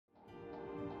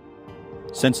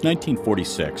Since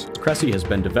 1946, Cressi has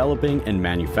been developing and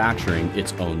manufacturing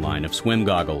its own line of swim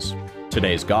goggles.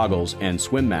 Today's goggles and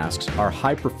swim masks are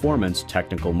high-performance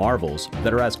technical marvels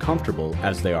that are as comfortable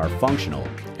as they are functional,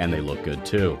 and they look good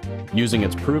too. Using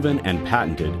its proven and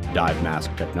patented dive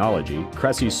mask technology,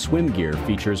 Cressi's swim gear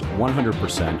features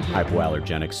 100%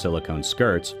 hypoallergenic silicone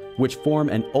skirts, which form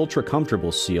an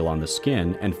ultra-comfortable seal on the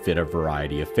skin and fit a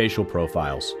variety of facial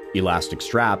profiles. Elastic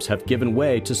straps have given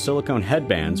way to silicone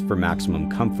headbands for maximum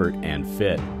comfort and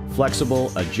fit.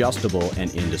 Flexible, adjustable,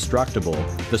 and indestructible,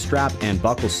 the strap and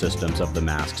buckle systems of the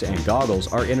masks and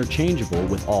goggles are interchangeable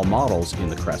with all models in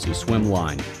the Cressi Swim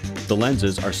line. The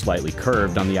lenses are slightly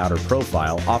curved on the outer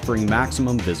profile, offering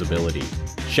maximum visibility.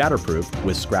 Shatterproof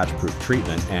with scratch-proof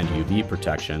treatment and UV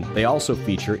protection, they also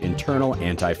feature internal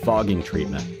anti-fogging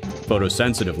treatment.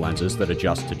 Photosensitive lenses that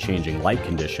adjust to changing light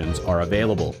conditions are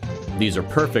available. These are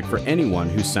perfect for anyone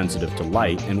who's sensitive to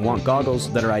light and want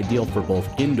goggles that are ideal for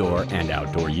both indoor and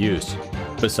outdoor use.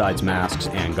 Besides masks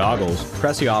and goggles,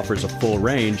 Cressi offers a full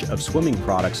range of swimming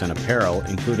products and apparel,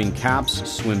 including caps,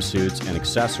 swimsuits, and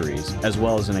accessories, as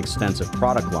well as an extensive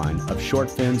product line of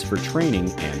short fins for training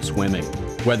and swimming.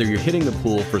 Whether you're hitting the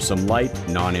pool for some light,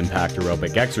 non-impact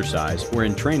aerobic exercise or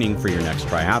in training for your next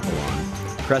triathlon,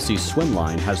 Cressi's swim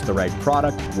line has the right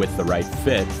product with the right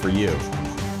fit for you.